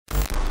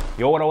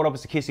Yo, what up?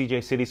 It's the Kid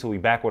CJ City. So we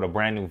back with a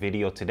brand new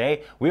video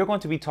today. We are going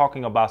to be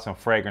talking about some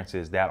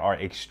fragrances that are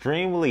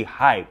extremely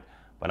hyped,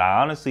 but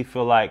I honestly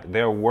feel like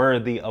they're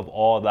worthy of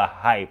all the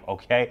hype,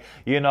 okay?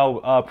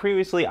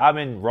 Previously I've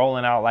been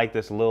rolling out like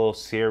this little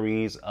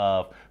series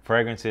of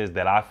fragrances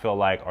that I feel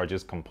like are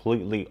just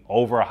completely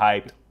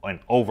overhyped and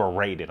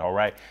overrated. All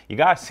right, you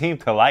guys seem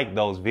to like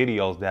those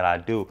videos that I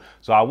do,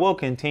 so I will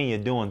continue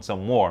doing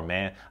some more,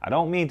 man. I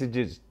don't mean to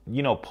just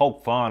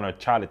poke fun or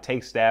try to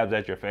take stabs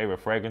at your favorite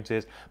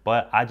fragrances,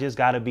 but I just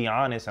got to be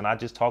honest, and I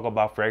just talk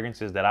about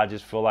fragrances that I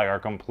just feel like are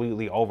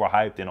completely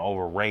overhyped and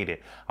overrated.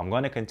 I'm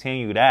going to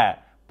continue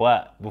that.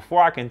 But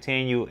before I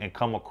continue and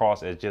come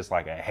across as just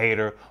like a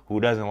hater who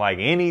doesn't like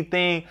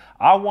anything,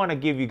 I want to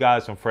give you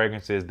guys some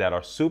fragrances that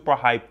are super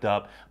hyped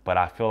up, but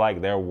I feel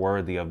like they're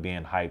worthy of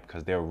being hyped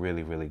because they're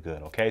really, really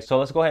good. Okay, so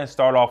let's go ahead and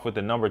start off with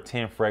the number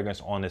 10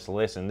 fragrance on this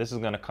list. And this is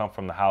going to come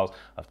from the house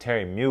of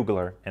Thierry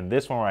Mugler. And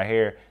this one right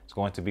here is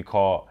going to be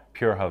called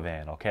Pure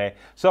Havane. Okay,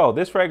 so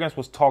this fragrance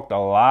was talked a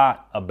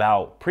lot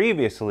about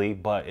previously,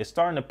 but it's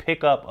starting to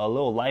pick up a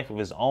little life of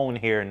its own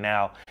here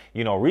now,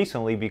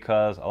 recently,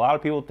 because a lot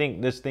of people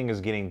think this thing is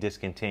getting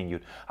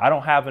discontinued. I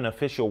don't have an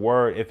official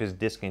word if it's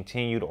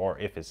discontinued or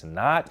if it's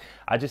not.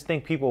 I just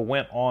think people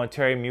went on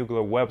Thierry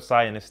Mugler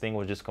website and this thing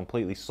was just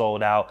completely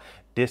sold out.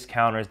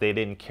 Discounters, they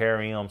didn't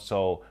carry them,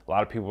 so a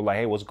lot of people were like,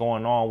 hey, what's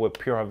going on with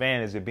Pure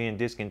Havane? Is it being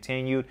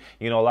discontinued?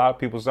 A lot of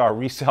people started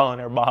reselling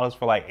their bottles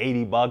for like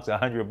 80 bucks,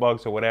 100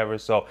 bucks or whatever.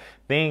 So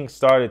things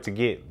started to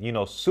get,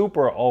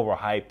 super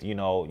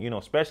overhyped,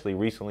 especially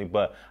recently,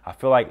 but I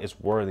feel like it's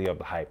worthy of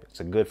the hype. It's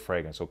a good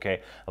fragrance,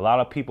 okay? A lot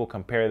of people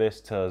compare this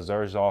to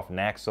Xerjoff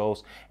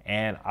Naxos,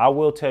 and I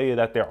will tell you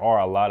that there are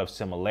a lot of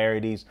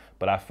similarities,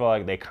 but I feel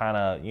like they kind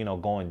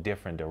of, go in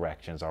different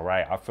directions, all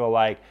right? I feel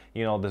like, the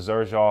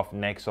Xerjoff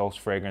Naxos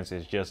fragrance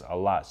is just a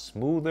lot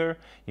smoother.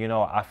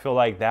 I feel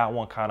like that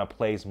one kind of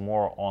plays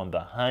more on the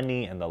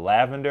honey and the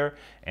lavender,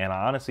 and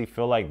I honestly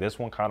feel like this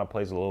one kind of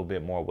plays a little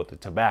bit more with the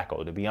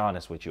tobacco, to be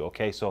honest with you.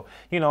 Okay, so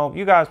you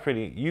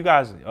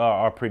guys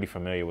are pretty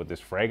familiar with this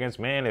fragrance,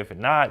 man. If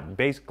not,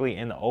 basically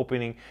in the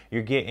opening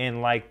you're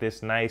getting like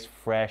this nice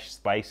fresh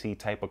spicy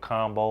type of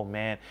combo,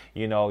 man.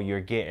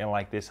 You're getting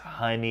like this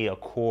honey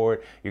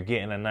accord, you're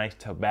getting a nice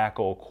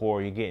tobacco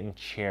accord, you're getting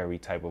cherry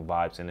type of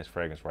vibes in this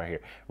fragrance right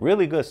here.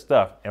 Really good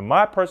stuff. In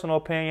my personal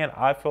opinion,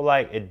 I feel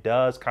like it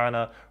does kind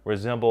of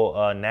resemble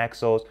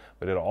Naxos,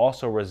 but it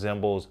also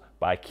resembles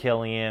by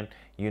Kilian,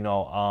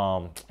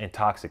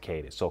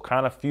 Intoxicated. So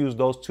kind of fuse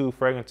those two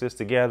fragrances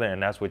together,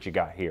 and that's what you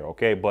got here,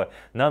 okay? But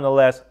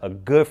nonetheless, a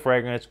good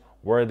fragrance,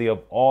 worthy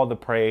of all the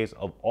praise,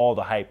 of all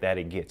the hype that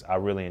it gets. I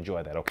really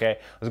enjoy that, okay?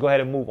 Let's go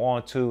ahead and move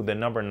on to the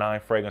number 9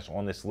 fragrance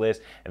on this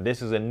list. And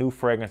this is a new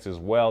fragrance as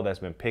well that's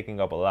been picking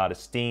up a lot of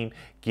steam,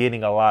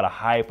 getting a lot of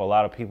hype. A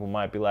lot of people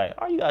might be like,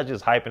 are you guys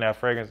just hyping that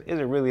fragrance? Is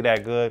it really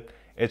that good?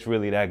 It's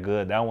really that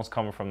good. That one's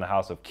coming from the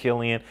house of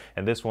Kilian,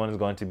 and this one is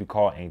going to be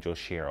called Angel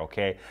Sheer,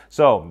 okay?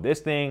 So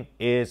this thing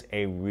is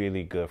a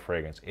really good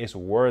fragrance. It's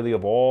worthy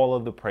of all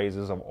of the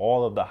praises, of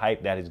all of the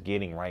hype that it's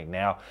getting right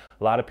now.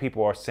 A lot of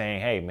people are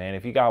saying, hey, man,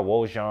 if you got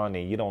Wojan,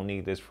 then you don't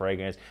need this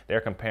fragrance.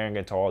 They're comparing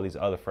it to all these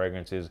other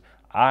fragrances.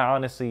 I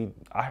honestly,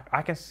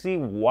 I can see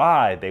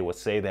why they would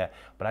say that,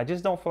 but I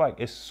just don't feel like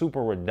it's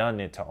super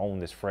redundant to own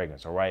this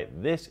fragrance, all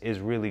right? This is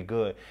really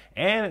good,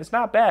 and it's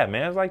not bad,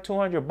 man. It's like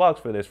 200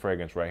 bucks for this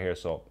fragrance right here,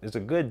 so it's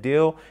a good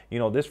deal.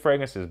 This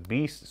fragrance is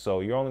beast, so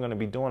you're only going to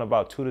be doing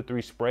about 2 to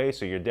 3 sprays,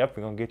 so you're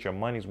definitely going to get your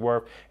money's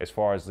worth as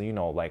far as,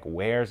 like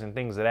wears and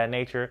things of that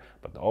nature,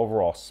 but the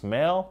overall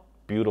smell,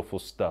 beautiful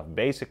stuff.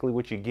 Basically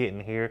what you get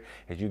in here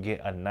is you get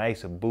a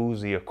nice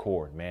boozy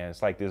accord, man.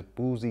 It's like this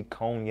boozy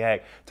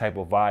cognac type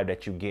of vibe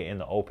that you get in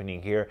the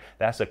opening here.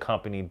 That's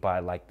accompanied by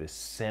like this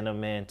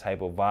cinnamon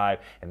type of vibe,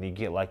 and you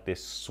get like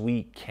this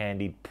sweet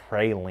candied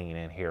praline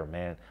in here,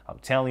 man. I'm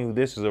telling you,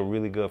 this is a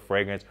really good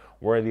fragrance,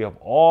 worthy of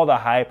all the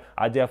hype.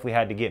 I definitely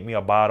had to get me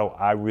a bottle.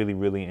 I really,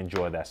 really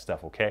enjoy that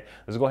stuff, okay?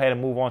 Let's go ahead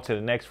and move on to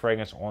the next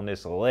fragrance on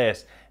this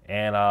list,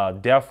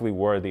 and definitely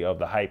worthy of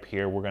the hype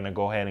here. We're going to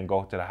go ahead and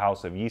go to the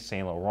house of Yves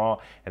Saint Laurent,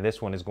 and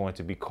this one is going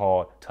to be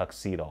called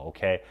Tuxedo,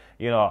 okay?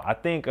 I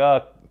think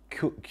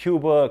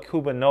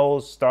Cuba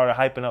Knows started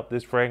hyping up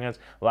this fragrance.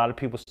 A lot of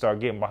people start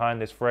getting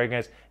behind this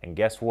fragrance, and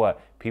guess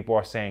what? People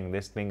are saying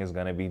this thing is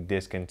going to be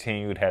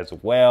discontinued as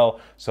well.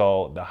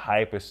 So the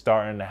hype is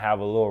starting to have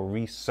a little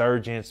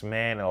resurgence,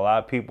 man. And a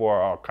lot of people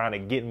are kind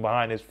of getting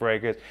behind this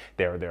fragrance.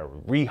 They're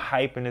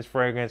re-hyping this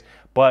fragrance.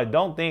 But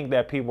don't think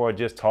that people are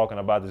just talking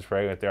about this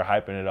fragrance. They're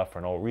hyping it up for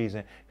no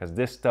reason, because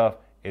this stuff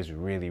is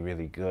really,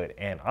 really good.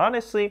 And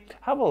honestly,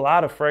 I have a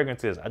lot of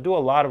fragrances. I do a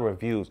lot of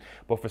reviews,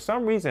 but for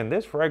some reason,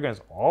 this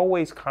fragrance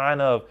always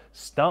kind of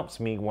stumps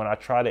me when I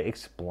try to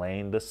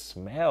explain the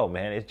smell,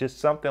 man. It's just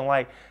something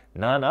like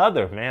none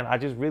other, man. I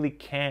just really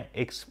can't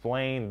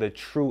explain the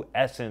true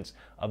essence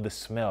of the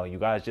smell. You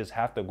guys just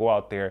have to go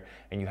out there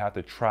and you have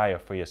to try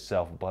it for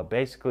yourself. But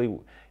basically,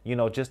 you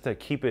know, just to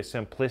keep it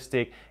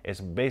simplistic, it's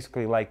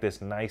basically like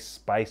this nice,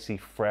 spicy,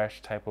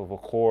 fresh type of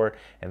accord.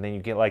 And then you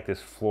get like this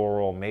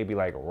floral, maybe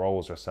like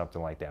rose or something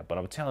like that. But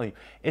I'm telling you,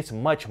 it's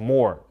much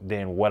more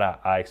than what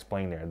I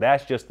explained there.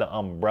 That's just the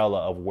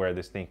umbrella of where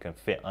this thing can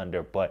fit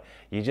under. But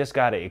you just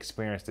got to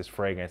experience this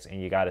fragrance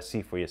and you got to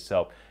see for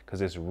yourself,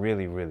 because it's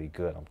really, really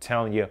good. I'm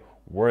telling you,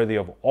 worthy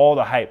of all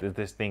the hype that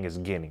this thing is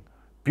getting.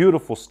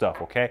 Beautiful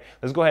stuff, okay?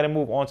 Let's go ahead and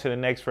move on to the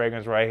next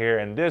fragrance right here.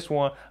 And this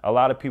one, a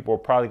lot of people are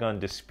probably going to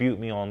dispute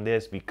me on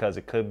this because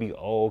it could be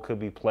old, could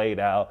be played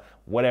out,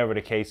 whatever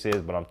the case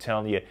is. But I'm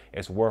telling you,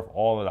 it's worth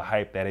all of the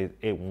hype that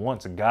it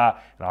once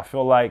got. And I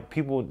feel like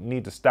people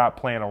need to stop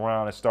playing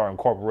around and start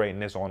incorporating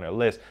this on their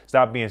list.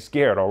 Stop being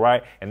scared, all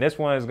right? And this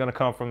one is going to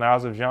come from the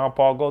house of Jean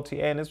Paul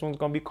Gaultier, and this one's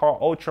going to be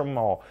called Ultra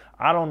Male.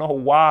 I don't know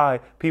why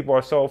people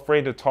are so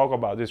afraid to talk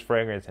about this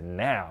fragrance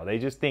now. They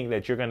just think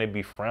that you're going to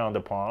be frowned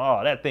upon.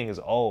 Oh, that thing is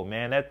old,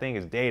 man. That thing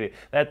is dated.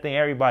 That thing,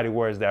 everybody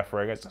wears that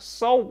fragrance.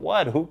 So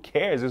what? Who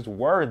cares? It's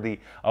worthy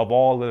of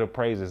all of the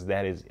praises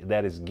that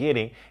is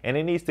getting, and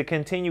it needs to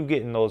continue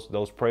getting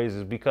those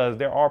praises, because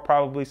there are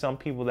probably some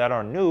people that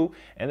are new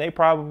and they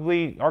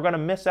probably are going to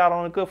miss out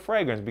on a good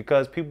fragrance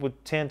because people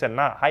tend to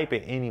not hype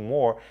it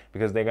anymore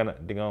because they're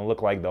gonna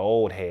look like the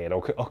old head.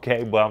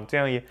 Okay, but I'm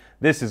telling you,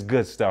 this is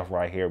good stuff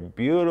right here.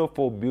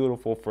 Beautiful,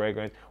 beautiful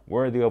fragrance,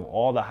 worthy of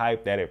all the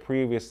hype that it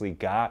previously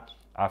got.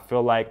 I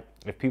feel like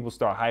if people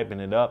start hyping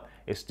it up,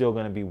 it's still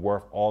going to be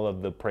worth all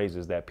of the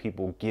praises that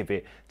people give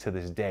it to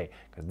this day,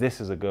 because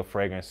this is a good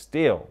fragrance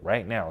still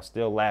right now,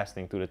 still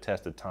lasting through the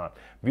test of time.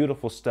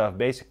 Beautiful stuff.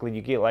 Basically,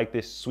 you get like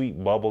this sweet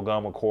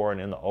bubblegum accord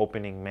in the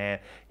opening, man.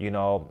 You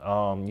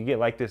know, you get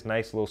like this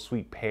nice little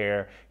sweet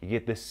pear. You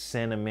get this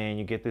cinnamon.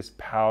 You get this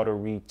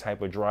powdery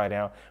type of dry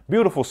down.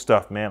 Beautiful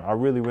stuff, man. I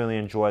really, really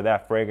enjoy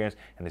that fragrance,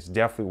 and it's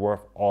definitely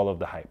worth all of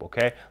the hype,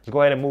 okay? Let's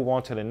go ahead and move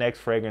on to the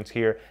next fragrance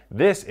here.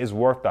 This is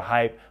worth the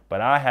hype,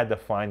 but I had to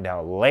find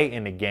out late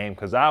in the game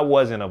because I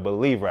wasn't a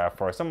believer at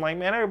first. I'm like,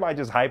 man, everybody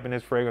just hyping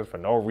this fragrance for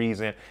no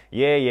reason.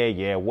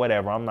 Yeah,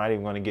 whatever. I'm not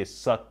even going to get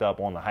sucked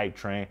up on the hype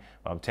train.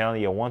 But I'm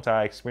telling you, once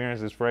I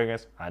experienced this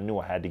fragrance, I knew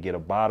I had to get a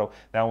bottle.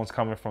 That one's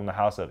coming from the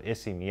house of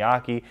Issey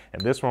Miyake.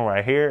 And this one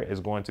right here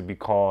is going to be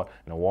called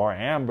Noir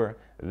Amber.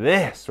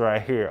 This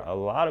right here, a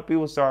lot of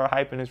people started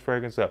hyping this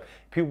fragrance up.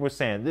 People were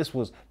saying this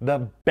was the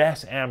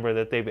best amber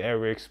that they've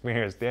ever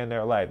experienced in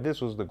their life.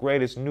 This was the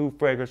greatest new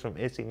fragrance from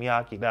Issey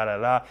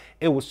Miyake,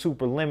 It was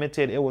super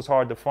limited. It was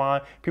hard to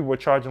find. People were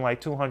charging like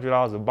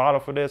 $200 a bottle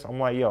for this. I'm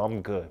like, yo,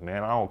 I'm good,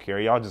 man. I don't care.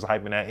 Y'all just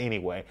hyping that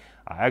anyway.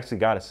 I actually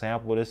got a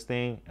sample of this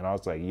thing, and I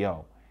was like,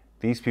 yo,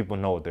 these people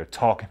know what they're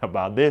talking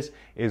about. This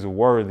is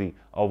worthy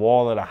of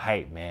all of the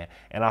hype, man.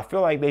 And I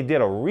feel like they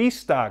did a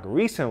restock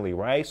recently,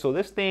 right? So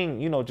this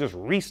thing, you know, just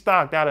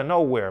restocked out of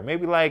nowhere.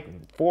 Maybe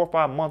like 4 or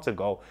 5 months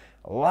ago.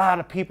 A lot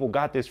of people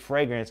got this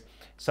fragrance.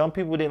 Some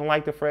people didn't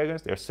like the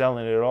fragrance. They're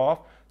selling it off.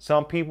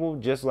 Some people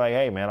just like,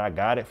 hey, man, I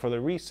got it for the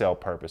resale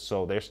purpose.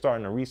 So they're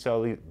starting to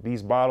resell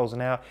these bottles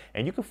now.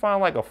 And you can find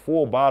like a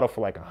full bottle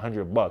for like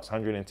 $100,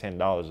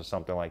 $110 or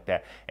something like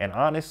that. And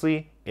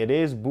honestly, it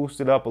is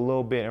boosted up a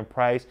little bit in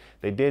price.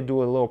 They did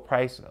do a little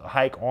price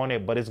hike on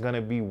it, but it's going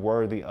to be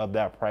worthy of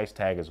that price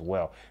tag as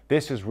well.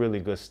 This is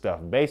really good stuff.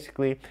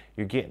 Basically,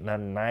 you're getting a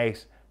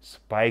nice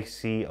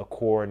spicy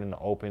accord in the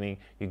opening.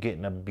 You're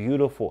getting a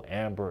beautiful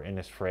amber in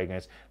this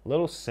fragrance, a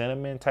little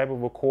cinnamon type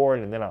of accord,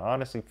 and then I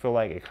honestly feel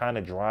like it kind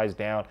of dries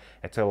down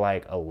into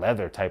like a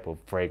leather type of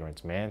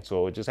fragrance, man.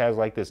 So it just has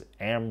like this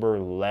amber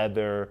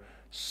leather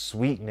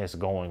sweetness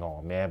going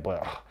on, man.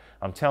 But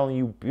I'm telling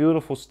you,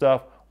 beautiful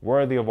stuff,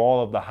 worthy of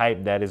all of the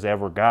hype that is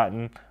ever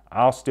gotten.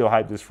 I'll still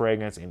hype this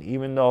fragrance, and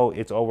even though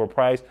it's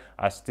overpriced,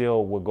 I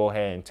still will go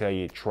ahead and tell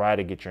you, try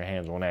to get your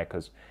hands on that,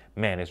 because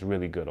man, it's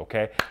really good,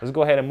 okay? Let's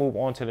go ahead and move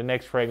on to the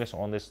next fragrance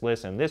on this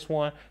list. And this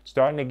one,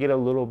 starting to get a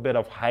little bit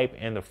of hype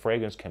in the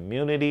fragrance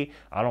community.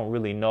 I don't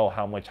really know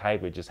how much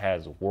hype it just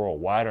has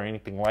worldwide or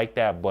anything like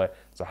that, but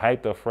it's a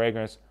hyped up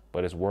fragrance,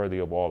 but it's worthy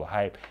of all the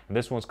hype. And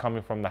this one's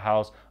coming from the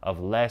house of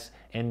Les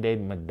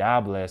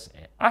Indemedables.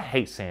 I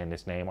hate saying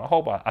this name. I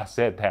hope I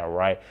said that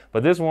right.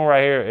 But this one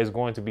right here is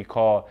going to be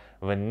called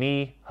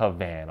Vanille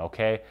Havane,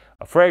 okay?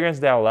 A fragrance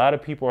that a lot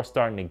of people are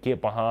starting to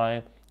get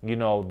behind. You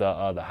know,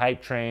 the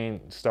hype train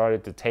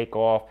started to take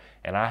off,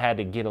 and I had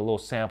to get a little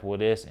sample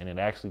of this, and it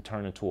actually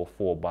turned into a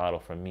full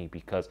bottle for me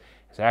because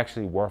it's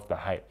actually worth the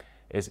hype.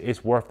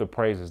 It's worth the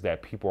praises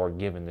that people are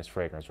giving this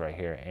fragrance right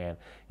here. And,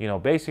 you know,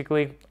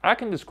 basically, I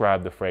can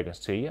describe the fragrance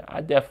to you. I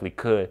definitely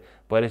could,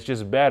 but it's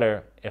just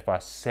better if I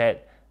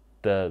set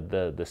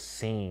the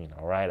scene,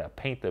 all right? I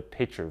paint the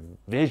picture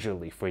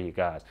visually for you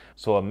guys.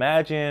 So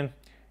imagine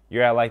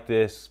you're at like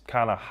this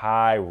kind of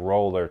high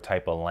roller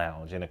type of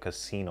lounge in a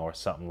casino or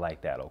something like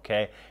that,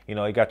 okay? You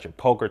know, you got your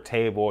poker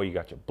table, or you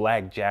got your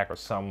blackjack or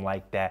something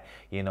like that.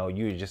 You know,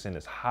 you're just in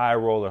this high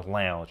roller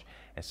lounge,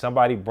 and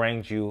somebody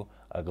brings you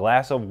a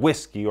glass of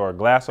whiskey or a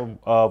glass of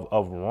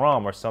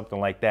rum or something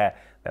like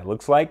that. that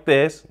looks like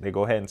this. They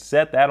go ahead and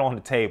set that on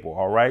the table,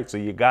 all right? So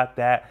you got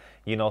that.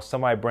 You know,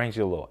 somebody brings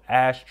you a little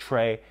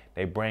ashtray.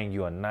 They bring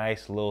you a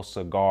nice little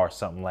cigar,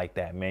 something like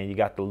that, man. You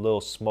got the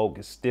little smoke.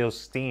 It's still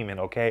steaming,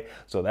 okay?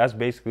 So that's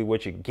basically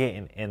what you're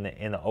getting in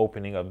the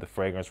opening of the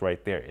fragrance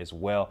right there as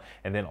well.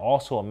 And then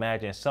also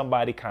imagine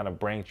somebody kind of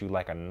brings you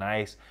like a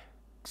nice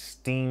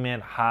steaming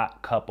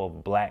hot cup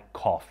of black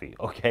coffee,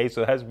 okay?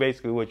 So that's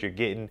basically what you're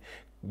getting.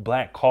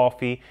 Black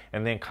coffee,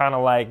 and then kind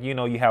of like, you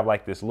know, you have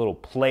like this little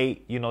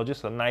plate, you know,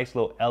 just a nice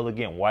little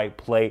elegant white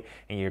plate,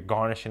 and you're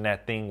garnishing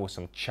that thing with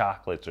some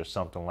chocolates or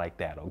something like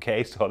that,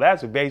 okay? So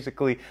that's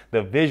basically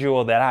the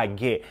visual that I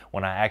get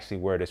when I actually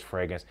wear this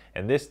fragrance,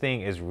 and this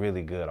thing is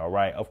really good, all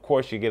right? Of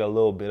course, you get a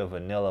little bit of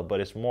vanilla, but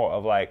it's more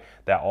of like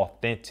that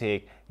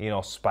authentic, you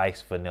know,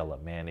 spice vanilla,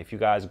 man. If you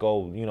guys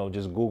go, you know,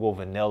 just Google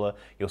vanilla,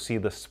 you'll see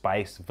the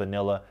spice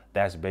vanilla.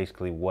 That's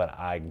basically what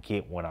I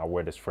get when I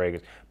wear this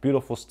fragrance.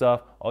 Beautiful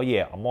stuff. Oh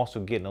yeah, I'm also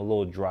getting a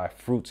little dry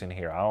fruits in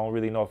here. I don't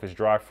really know if it's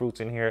dry fruits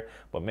in here,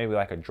 but maybe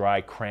like a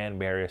dry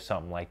cranberry or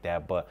something like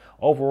that. But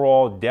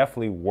overall,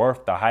 definitely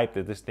worth the hype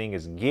that this thing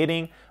is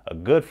getting. A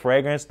good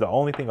fragrance. The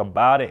only thing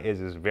about it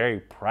is it's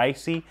very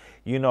pricey,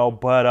 you know,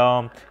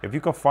 but if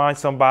you can find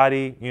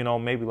somebody, you know,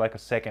 maybe like a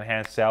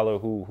secondhand seller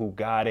who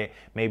got it,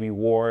 maybe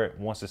wore it,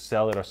 wants to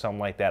sell it or something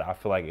like that, I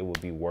feel like it would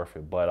be worth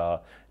it.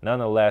 But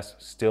nonetheless,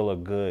 still a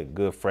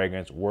good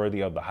fragrance,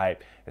 worthy of the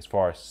hype as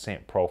far as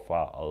scent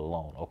profile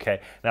alone,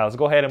 okay? Now let's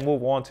go ahead and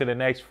move on to the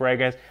next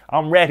fragrance.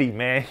 I'm ready,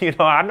 man. You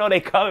know, I know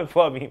they coming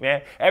for me,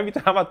 man. Every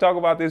time I talk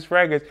about this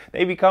fragrance,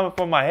 they be coming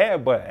from my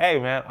head, but hey,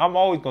 man, I'm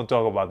always gonna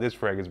talk about this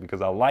fragrance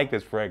because I like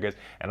this fragrance,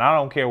 and I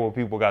don't care what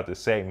people got to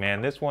say,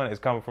 man. This one is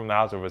coming from the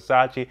house of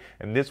Versace,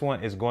 and this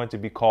one is going to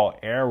be called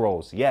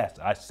Eros. Yes,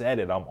 I said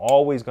it. I'm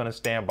always gonna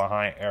stand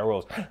behind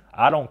Eros.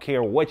 I don't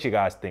care what you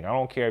guys think. I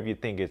don't care if you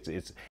think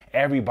it's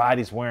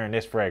everybody's wearing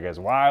this fragrance.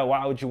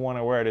 Why would you want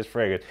to wear this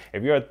fragrance?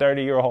 If you're a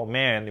 30-year-old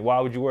man, why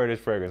would you wear this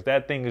fragrance?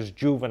 That thing is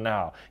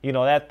juvenile. You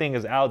know, that thing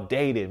is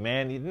outdated,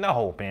 man.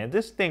 No, man,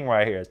 this thing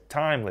right here is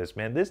timeless,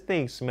 man. This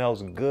thing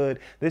smells good.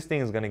 This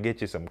thing is going to get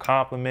you some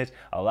compliments.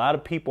 A lot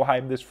of people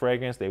hype this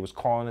fragrance. They was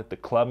calling it the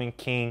Clubbing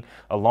King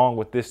along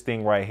with this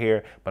thing right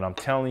here. But I'm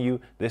telling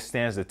you, this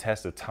stands the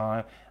test of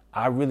time.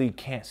 I really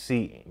can't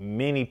see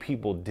many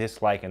people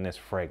disliking this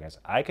fragrance.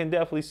 I can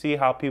definitely see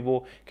how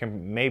people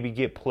can maybe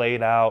get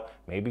played out,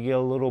 maybe get a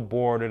little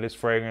bored of this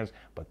fragrance,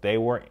 but they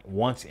were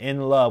once in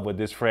love with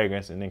this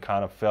fragrance and then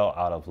kind of fell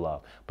out of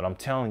love. But I'm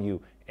telling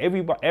you,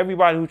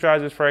 everybody who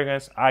tries this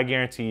fragrance, I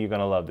guarantee you're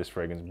gonna love this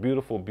fragrance.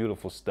 Beautiful,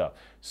 beautiful stuff.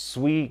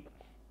 Sweet,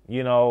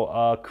 you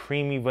know,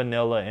 creamy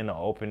vanilla in the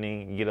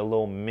opening. You get a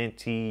little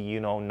minty, you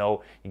know,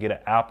 note. You get an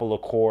apple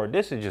accord.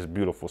 This is just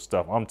beautiful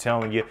stuff. I'm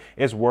telling you,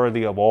 it's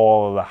worthy of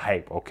all of the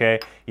hype, okay?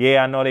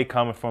 Yeah, I know they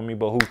coming from me,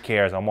 but who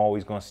cares? I'm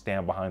always going to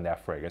stand behind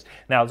that fragrance.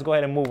 Now, let's go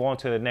ahead and move on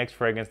to the next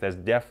fragrance that's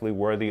definitely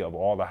worthy of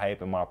all the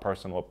hype in my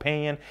personal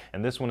opinion.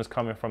 And this one is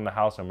coming from the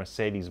house of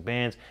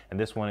Mercedes-Benz, and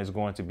this one is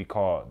going to be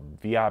called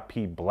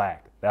VIP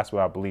Black. That's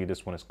what I believe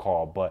this one is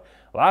called. But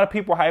a lot of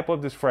people hype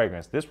up this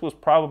fragrance. This was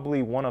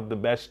probably one of the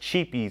best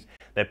cheapies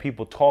that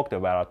people talked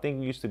about. I think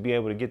you used to be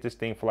able to get this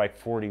thing for like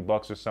 40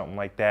 bucks or something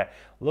like that.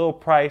 Little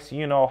price,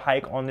 you know,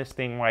 hike on this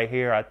thing right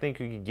here. I think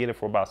you could get it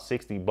for about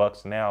 60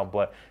 bucks now,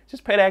 but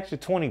just pay the extra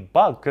 20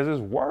 bucks because it's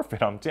worth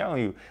it. I'm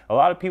telling you, a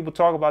lot of people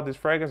talk about this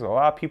fragrance. A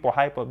lot of people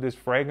hype up this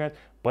fragrance,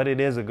 but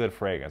it is a good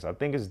fragrance. I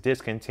think it's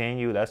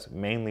discontinued. That's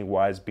mainly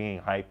why it's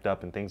being hyped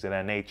up and things of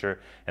that nature.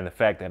 And the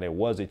fact that it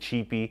was a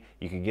cheapie,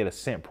 you could get a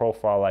scent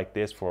profile like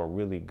this for a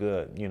really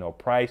good, you know,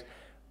 price.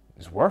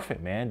 It's worth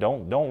it, man.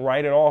 Don't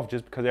write it off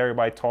just because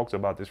everybody talks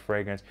about this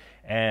fragrance.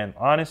 And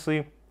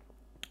honestly,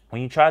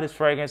 when you try this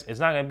fragrance, it's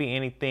not gonna be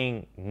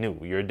anything new.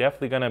 You're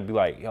definitely gonna be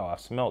like, yo, I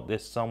smelled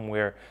this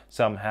somewhere,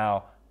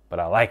 somehow, but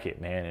I like it,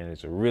 man, and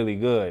it's really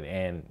good.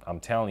 And I'm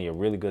telling you,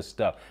 really good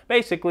stuff.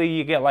 Basically,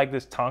 you get like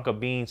this tonka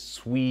bean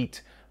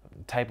sweet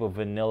type of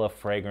vanilla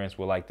fragrance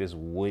with like this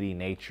woody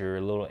nature,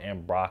 a little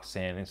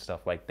ambroxan and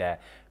stuff like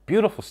that.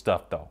 Beautiful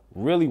stuff though.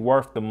 Really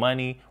worth the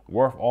money,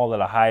 worth all of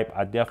the hype.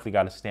 I definitely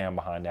got to stand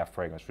behind that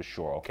fragrance for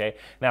sure, okay?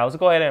 Now let's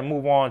go ahead and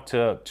move on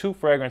to two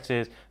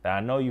fragrances that I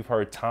know you've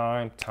heard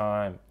time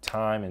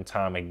and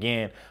time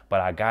again,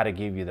 but I got to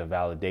give you the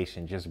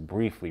validation just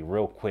briefly,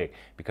 real quick,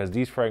 because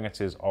these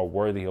fragrances are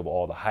worthy of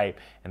all the hype.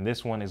 And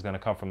this one is going to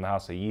come from the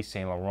house of Yves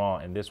Saint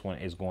Laurent, and this one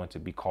is going to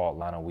be called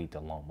La Nuit de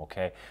l'Homme,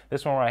 okay?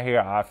 This one right here,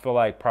 I feel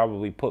like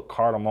probably put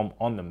cardamom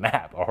on the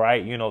map, all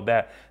right? You know,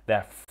 that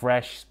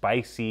fresh,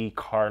 spicy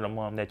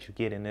cardamom that you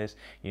get in this,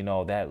 you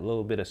know, that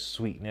little bit of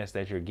sweetness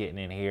that you're getting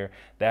in here,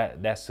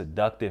 that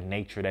seductive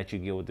nature that you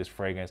get with this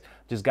fragrance,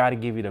 just got to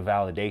give you the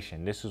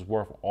validation. This is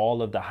worth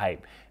all of the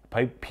hype.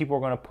 People are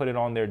going to put it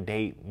on their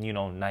date, you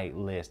know, night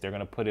list. They're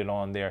going to put it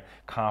on their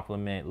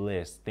compliment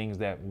list, things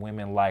that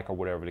women like or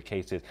whatever the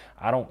case is.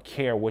 I don't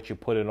care what you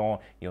put it on.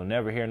 You'll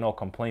never hear no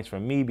complaints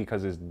from me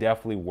because it's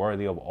definitely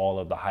worthy of all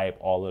of the hype,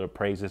 all of the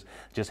praises.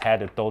 Just had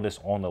to throw this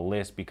on the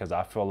list because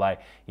I feel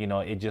like, you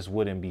know, it just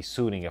wouldn't be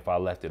suiting if I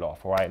left it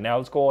off. All right, now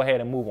let's go ahead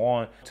and move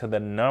on to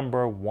the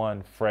number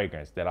one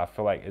fragrance that I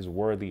feel like is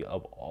worthy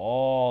of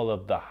all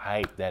of the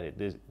hype that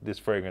this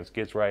fragrance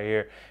gets right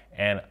here.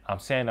 And I'm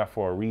saying that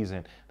for a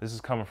reason. This is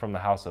coming from the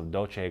house of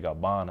Dolce &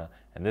 Gabbana,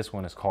 and this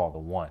one is called The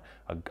One.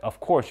 Of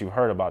course, you've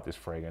heard about this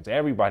fragrance.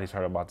 Everybody's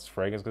heard about this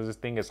fragrance because this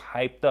thing is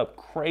hyped up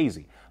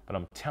crazy. But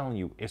I'm telling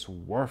you, it's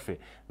worth it.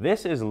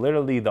 This is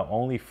literally the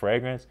only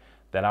fragrance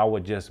that I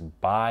would just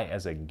buy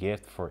as a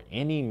gift for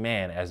any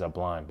man as a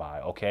blind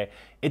buy, okay?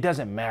 It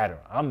doesn't matter.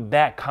 I'm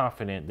that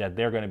confident that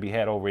they're gonna be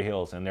head over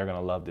heels and they're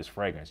gonna love this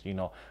fragrance. You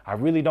know, I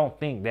really don't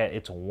think that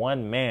it's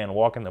one man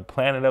walking the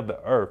planet of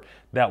the earth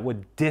that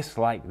would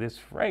dislike this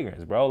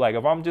fragrance, bro. Like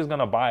if I'm just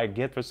gonna buy a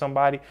gift for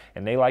somebody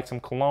and they like some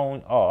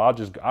cologne, oh,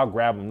 I'll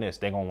grab them this,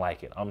 they gonna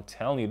like it. I'm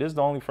telling you, this is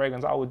the only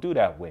fragrance I would do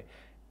that with.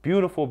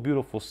 Beautiful,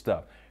 beautiful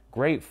stuff.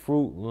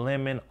 Grapefruit,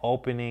 lemon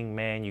opening,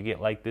 man. You get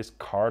like this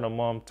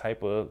cardamom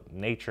type of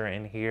nature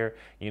in here.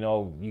 You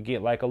know, you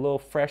get like a little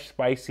fresh,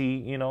 spicy,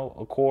 you know,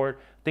 accord.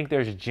 I think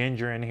there's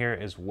ginger in here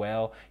as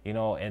well, you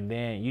know, and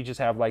then you just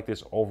have like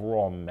this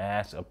overall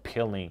mass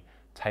appealing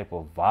type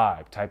of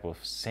vibe, type of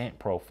scent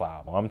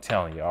profile. I'm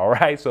telling you, all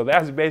right? So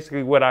that's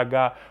basically what I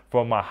got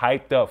from my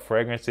hyped up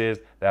fragrances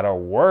that are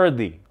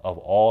worthy of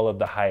all of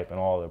the hype and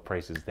all the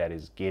praises that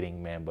is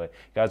getting, man. But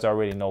you guys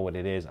already know what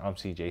it is. I'm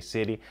CJ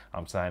City.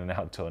 I'm signing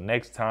out. Till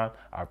next time.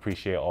 I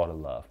appreciate all the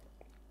love.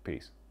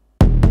 Peace.